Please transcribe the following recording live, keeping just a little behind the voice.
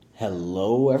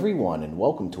Hello, everyone, and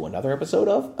welcome to another episode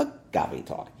of Agave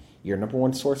Talk, your number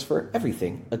one source for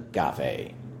everything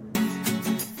agave.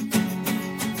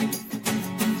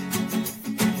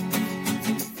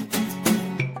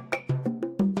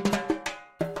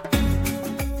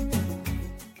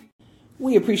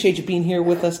 We appreciate you being here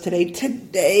with us today.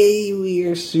 Today, we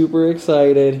are super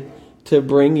excited to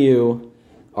bring you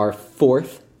our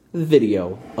fourth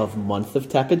video of Month of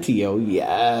Tapatio.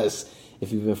 Yes!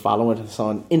 If you've been following us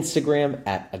on Instagram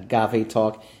at Agave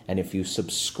Talk, and if you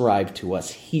subscribe to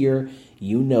us here,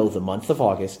 you know the month of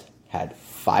August had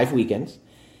 5 weekends.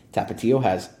 Tapatio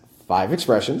has 5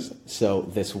 expressions, so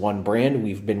this one brand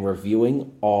we've been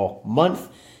reviewing all month,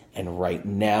 and right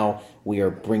now we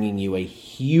are bringing you a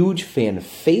huge fan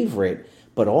favorite,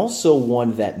 but also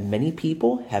one that many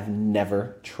people have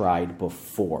never tried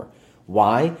before.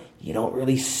 Why? You don't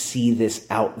really see this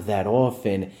out that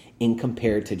often in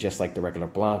compared to just like the regular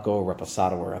Blanco,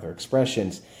 Reposado, or other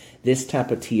expressions. This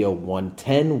Tapatio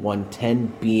 110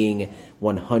 being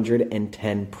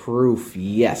 110 proof.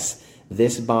 Yes,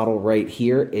 this bottle right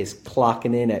here is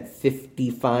clocking in at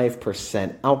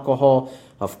 55% alcohol.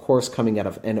 Of course, coming out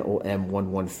of NOM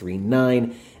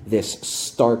 1139. This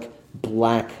stark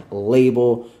black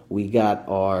label. We got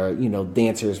our,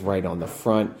 dancers right on the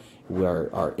front.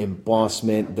 Our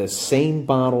embossment, the same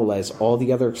bottle as all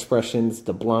the other expressions,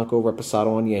 the Blanco,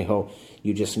 Reposado, Añejo.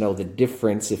 You just know the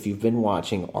difference, if you've been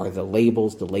watching, are the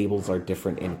labels. The labels are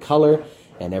different in color,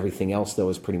 and everything else, though,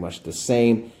 is pretty much the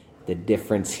same. The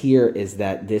difference here is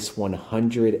that this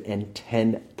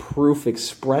 110 proof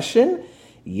expression,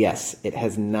 yes, it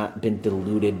has not been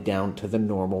diluted down to the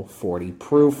normal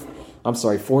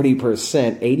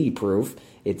 40%, 80 proof.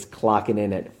 It's clocking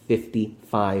in at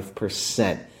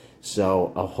 55%.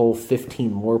 So a whole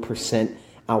 15% more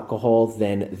alcohol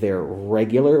than their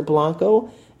regular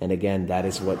Blanco. And again, that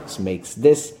is what makes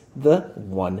this the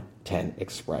 110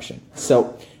 expression.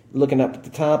 So looking up at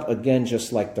the top, again,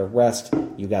 just like the rest,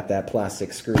 you got that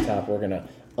plastic screw top. We're going to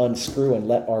unscrew and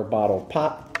let our bottle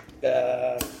pop.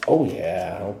 Oh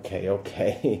yeah,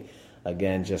 okay.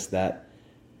 Again, just that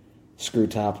screw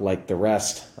top like the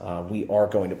rest. We are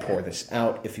going to pour this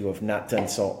out. If you have not done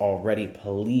so already,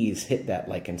 please hit that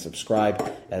like and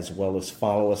subscribe, as well as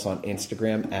follow us on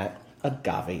Instagram at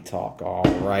Agave Talk. All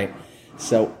right.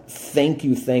 So thank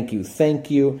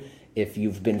you. If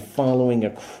you've been following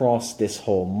across this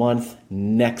whole month,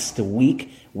 next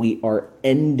week we are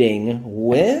ending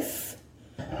with,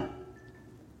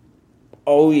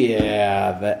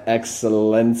 the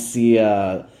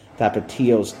Excelencia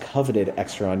Tapatio's coveted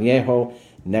Extra Añejo.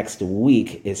 Next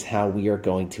week is how we are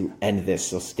going to end this,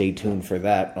 so stay tuned for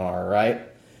that, all right?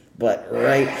 But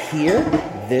right here,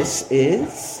 this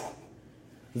is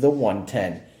the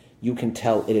 110. You can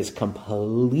tell it is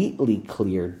completely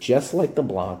clear, just like the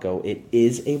Blanco. It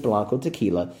is a Blanco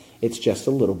tequila. It's just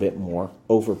a little bit more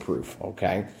overproof,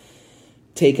 okay?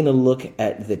 Taking a look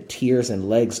at the tiers and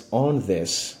legs on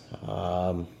this,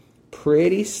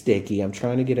 pretty sticky. I'm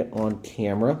trying to get it on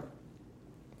camera.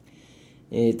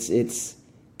 It's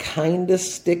kind of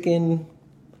sticking,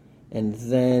 and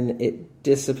then it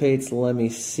dissipates. Let me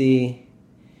see.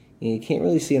 You can't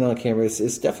really see it on camera.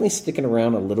 It's definitely sticking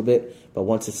around a little bit, but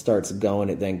once it starts going,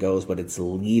 it then goes, but it's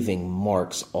leaving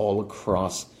marks all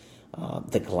across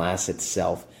the glass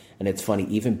itself. And it's funny,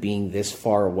 even being this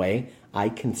far away, I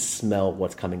can smell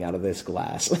what's coming out of this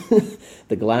glass.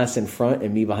 The glass in front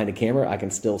and me behind the camera, I can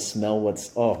still smell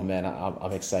what's... Oh, man,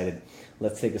 I'm excited.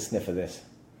 Let's take a sniff of this.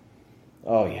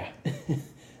 Oh, yeah.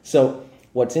 So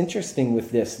what's interesting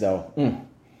with this, though,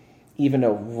 even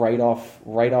though right off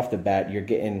the bat, you're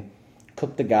getting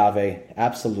cooked agave,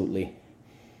 absolutely.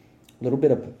 A little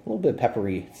bit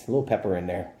peppery. It's a little pepper in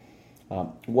there.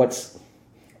 What's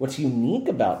unique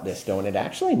about this, though, and it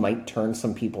actually might turn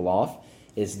some people off,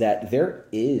 is that there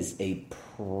is a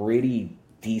pretty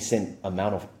decent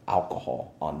amount of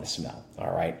alcohol on the smell,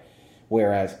 all right?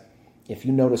 Whereas if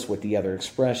you notice with the other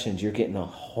expressions, you're getting a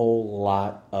whole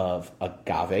lot of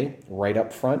agave right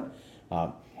up front.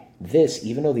 This,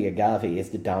 even though the agave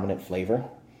is the dominant flavor,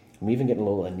 I'm even getting a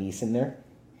little anise in there.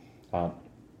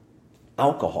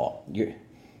 Alcohol, you're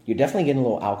definitely getting a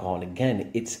little alcohol, and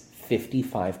again, it's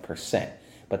 55%.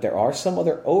 But there are some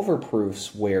other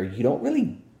overproofs where you don't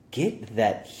really get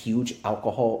that huge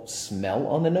alcohol smell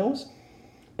on the nose.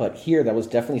 But here, that was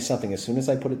definitely something. As soon as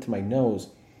I put it to my nose,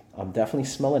 I'm definitely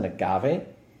smelling agave,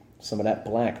 some of that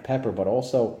black pepper, but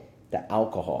also the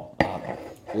alcohol.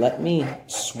 Let me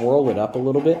swirl it up a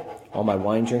little bit. All my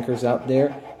wine drinkers out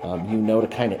there, to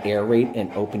kind of aerate and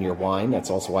open your wine. That's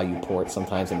also why you pour it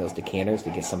sometimes in those decanters, to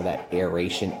get some of that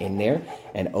aeration in there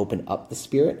and open up the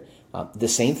spirit. The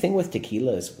same thing with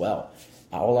tequila as well.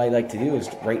 All I like to do is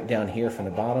right down here from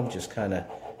the bottom, just kind of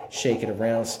shake it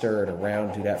around, stir it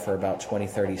around, do that for about 20,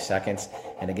 30 seconds.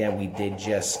 And again, we did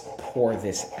just pour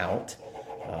this out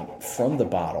from the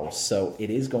bottle. So it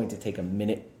is going to take a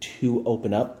minute to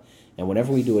open up. And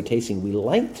whenever we do a tasting, we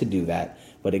like to do that.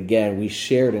 But again, we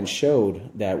shared and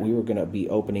showed that we were going to be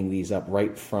opening these up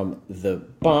right from the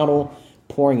bottle,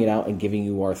 pouring it out and giving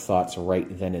you our thoughts right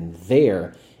then and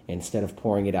there, instead of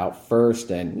pouring it out first.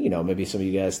 And, you know, maybe some of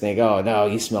you guys think, oh, no,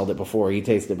 he smelled it before, he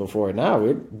tasted it before. No,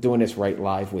 we're doing this right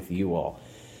live with you all.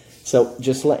 So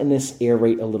just letting this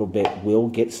aerate a little bit will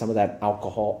get some of that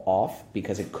alcohol off,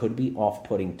 because it could be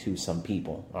off-putting to some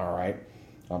people, all right?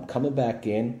 Coming back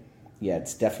in, yeah,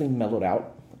 it's definitely mellowed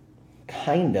out,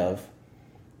 kind of,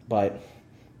 but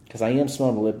because I am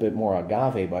smelling a little bit more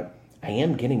agave, but I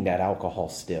am getting that alcohol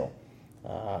still.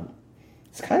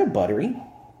 It's kind of buttery,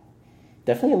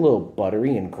 definitely a little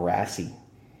buttery and grassy,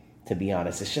 to be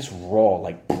honest. It's just raw,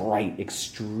 like bright,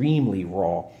 extremely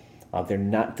raw. They're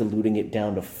not diluting it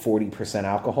down to 40%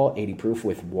 alcohol, 80 proof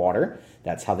with water.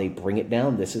 That's how they bring it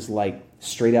down. This is like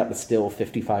straight out the still,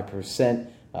 55%,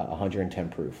 110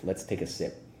 proof. Let's take a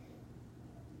sip.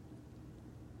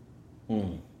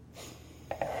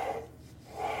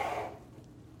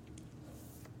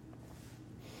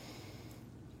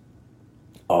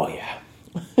 Oh, yeah.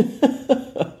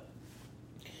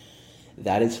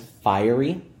 That is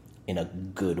fiery in a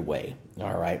good way.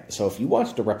 All right. So if you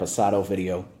watched the Reposado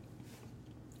video,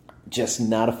 just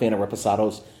not a fan of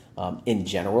Reposados in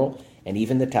general. And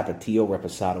even the Tapatio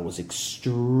Reposado was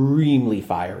extremely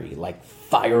fiery, like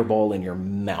fireball in your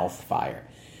mouth fire.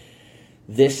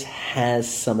 This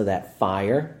has some of that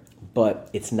fire, but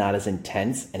it's not as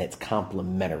intense, and it's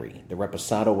complementary. The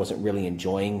Reposado wasn't really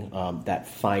enjoying that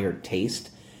fire taste.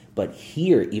 But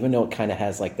here, even though it kind of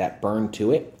has like that burn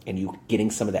to it and you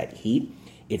getting some of that heat,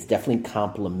 it's definitely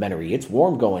complementary. It's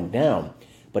warm going down,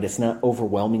 but it's not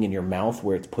overwhelming in your mouth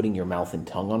where it's putting your mouth and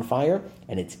tongue on fire,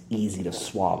 and it's easy to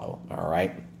swallow, all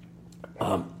right?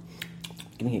 Hold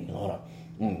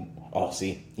on. Oh,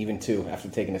 see, even too, after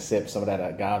taking a sip, some of that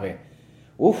agave.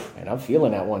 Oof, and I'm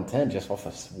feeling that 110 just off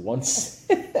of one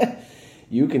sip.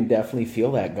 You can definitely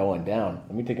feel that going down.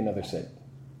 Let me take another sip.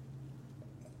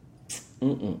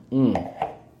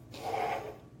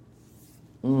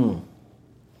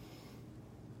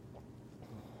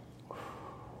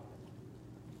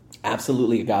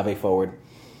 Absolutely agave forward.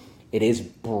 It is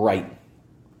bright,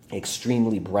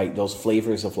 extremely bright. Those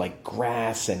flavors of like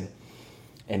grass and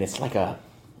it's like a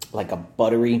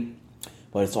buttery,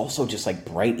 but it's also just like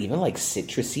bright, even like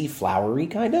citrusy, flowery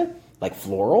kind of, like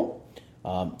floral.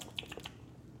 And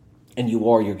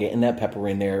you're getting that pepper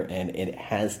in there, and it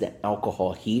has the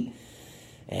alcohol heat.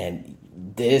 And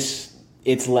this,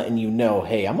 it's letting you know,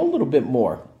 hey, I'm a little bit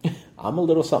more. I'm a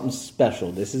little something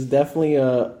special. This is definitely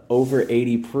over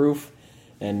 80 proof,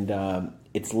 and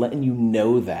it's letting you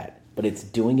know that. But it's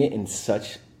doing it in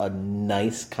such a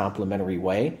nice complimentary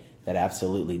way that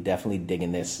absolutely, definitely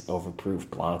digging this overproof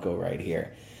Blanco right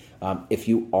here. If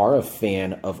you are a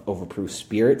fan of overproof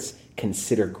spirits,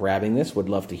 consider grabbing this. Would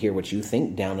love to hear what you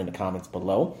think down in the comments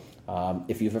below.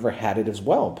 If you've ever had it as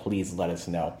well, please let us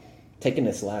know. Taking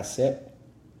this last sip.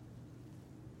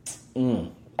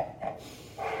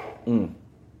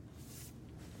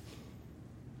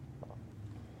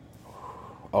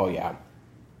 Oh yeah,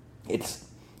 it's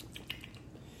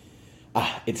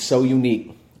so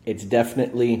unique. It's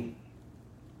definitely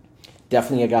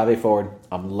agave forward.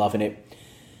 I'm loving it,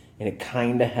 and it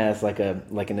kind of has like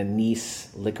an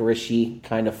anise licorice-y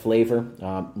kind of flavor.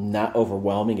 Not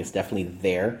overwhelming. It's definitely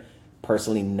there.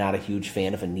 Personally, not a huge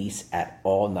fan of anise at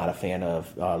all. Not a fan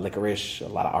of licorice, a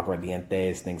lot of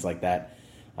aguardientes, things like that.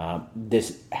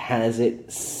 This has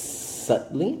it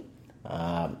subtly,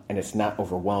 and it's not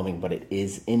overwhelming, but it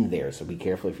is in there. So be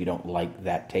careful if you don't like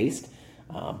that taste.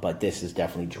 But this is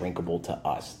definitely drinkable to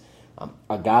us.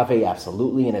 Agave,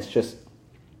 absolutely, and it's just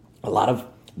a lot of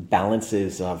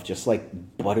balances of just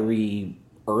like buttery,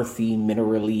 earthy,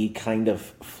 minerally kind of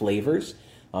flavors.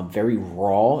 Very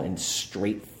raw and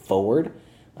straightforward.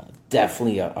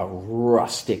 Definitely a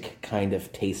rustic kind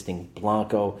of tasting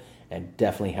Blanco, and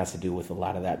definitely has to do with a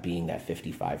lot of that being that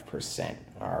 55%.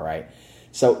 All right.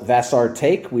 So that's our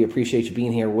take. We appreciate you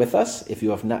being here with us. If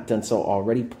you have not done so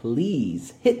already,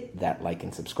 please hit that like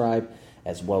and subscribe,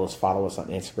 as well as follow us on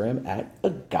Instagram at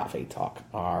Agave Talk.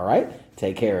 All right.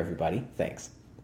 Take care, everybody. Thanks.